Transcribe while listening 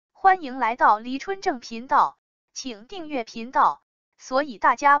欢迎来到黎春正频道，请订阅频道，所以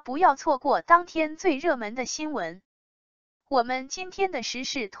大家不要错过当天最热门的新闻。我们今天的时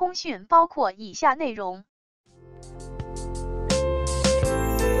事通讯包括以下内容：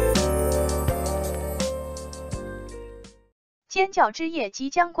尖叫之夜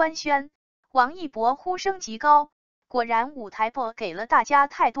即将官宣，王一博呼声极高，果然舞台啵给了大家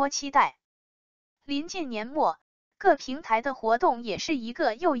太多期待。临近年末，各平台的活动也是一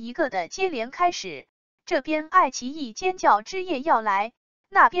个又一个的接连开始，这边爱奇艺尖叫之夜要来，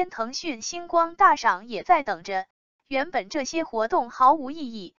那边腾讯星光大赏也在等着。原本这些活动毫无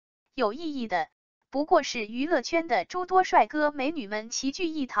意义，有意义的不过是娱乐圈的诸多帅哥美女们齐聚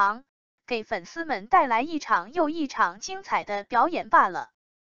一堂，给粉丝们带来一场又一场精彩的表演罢了。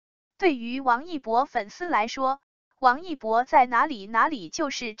对于王一博粉丝来说，王一博在哪里哪里就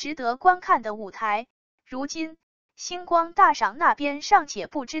是值得观看的舞台。如今星光大赏那边尚且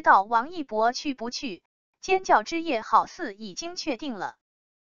不知道王一博去不去，尖叫之夜好似已经确定了。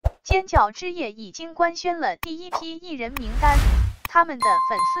尖叫之夜已经官宣了第一批艺人名单，他们的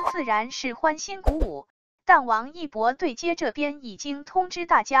粉丝自然是欢欣鼓舞，但王一博对接这边已经通知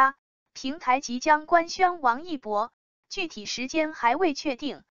大家，平台即将官宣王一博，具体时间还未确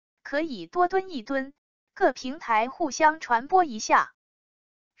定，可以多蹲一蹲，各平台互相传播一下。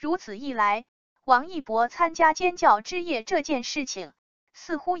如此一来，王一博参加尖叫之夜这件事情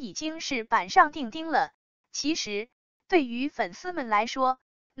似乎已经是板上钉钉了。其实对于粉丝们来说，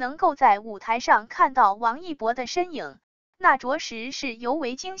能够在舞台上看到王一博的身影，那着实是尤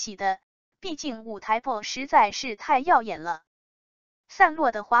为惊喜的，毕竟舞台啵实在是太耀眼了。散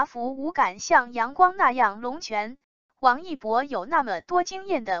落的华服无感像阳光那样龙泉，王一博有那么多惊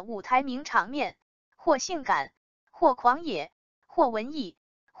艳的舞台名场面，或性感，或狂野，或文艺，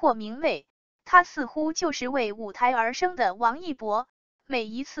或明媚，他似乎就是为舞台而生的王一博，每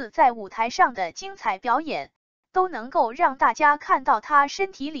一次在舞台上的精彩表演，都能够让大家看到他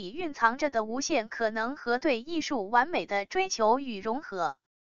身体里蕴藏着的无限可能和对艺术完美的追求与融合。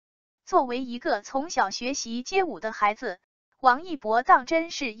作为一个从小学习街舞的孩子，王一博当真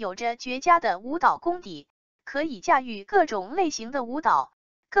是有着绝佳的舞蹈功底，可以驾驭各种类型的舞蹈。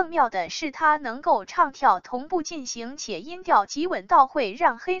更妙的是他能够唱跳同步进行，且音调极稳到会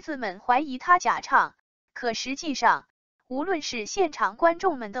让黑子们怀疑他假唱。可实际上，无论是现场观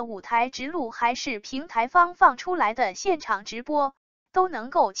众们的舞台直录，还是平台方放出来的现场直播，都能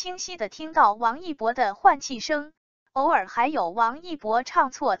够清晰的听到王一博的换气声，偶尔还有王一博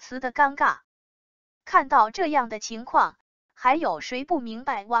唱错词的尴尬。看到这样的情况，还有谁不明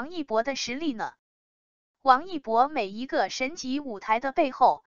白王一博的实力呢？王一博每一个神级舞台的背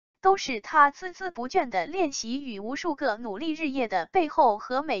后，都是他孜孜不倦的练习与无数个努力日夜的背后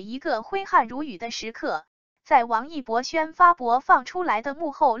和每一个挥汗如雨的时刻。在王一博宣发播放出来的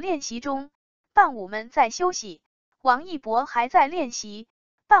幕后练习中，伴舞们在休息，王一博还在练习；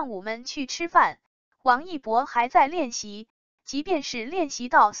伴舞们去吃饭，王一博还在练习。即便是练习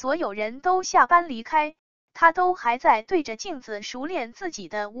到所有人都下班离开，他都还在对着镜子熟练自己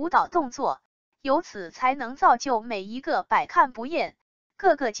的舞蹈动作，由此才能造就每一个百看不厌、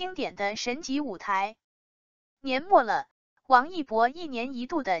各个经典的神级舞台。年末了，王一博一年一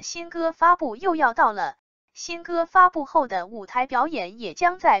度的新歌发布又要到了。新歌发布后的舞台表演也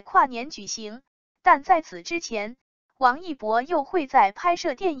将在跨年举行，但在此之前，王一博又会在拍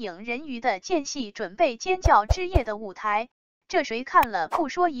摄电影《人鱼》的间隙准备尖叫之夜的舞台，这谁看了不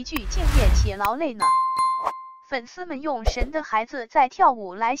说一句敬业且劳累呢？粉丝们用神的孩子在跳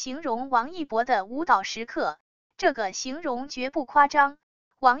舞来形容王一博的舞蹈时刻，这个形容绝不夸张。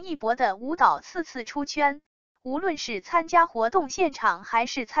王一博的舞蹈次次出圈，无论是参加活动现场还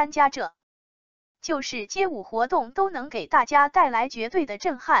是参加就是街舞活动，都能给大家带来绝对的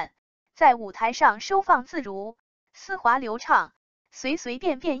震撼。在舞台上收放自如，丝滑流畅，随随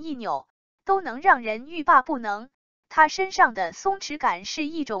便便一扭，都能让人欲罢不能。他身上的松弛感是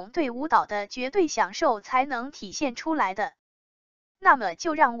一种对舞蹈的绝对享受才能体现出来的。那么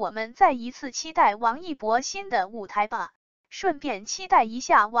就让我们再一次期待王一博新的舞台吧，顺便期待一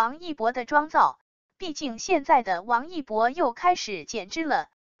下王一博的妆造，毕竟现在的王一博又开始减脂了。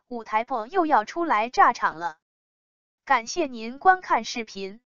舞台啵又要出来炸场了。感谢您观看视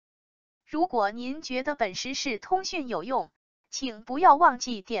频。如果您觉得本时事通讯有用，请不要忘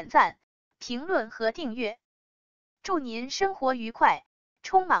记点赞、评论和订阅。祝您生活愉快，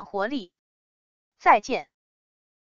充满活力。再见。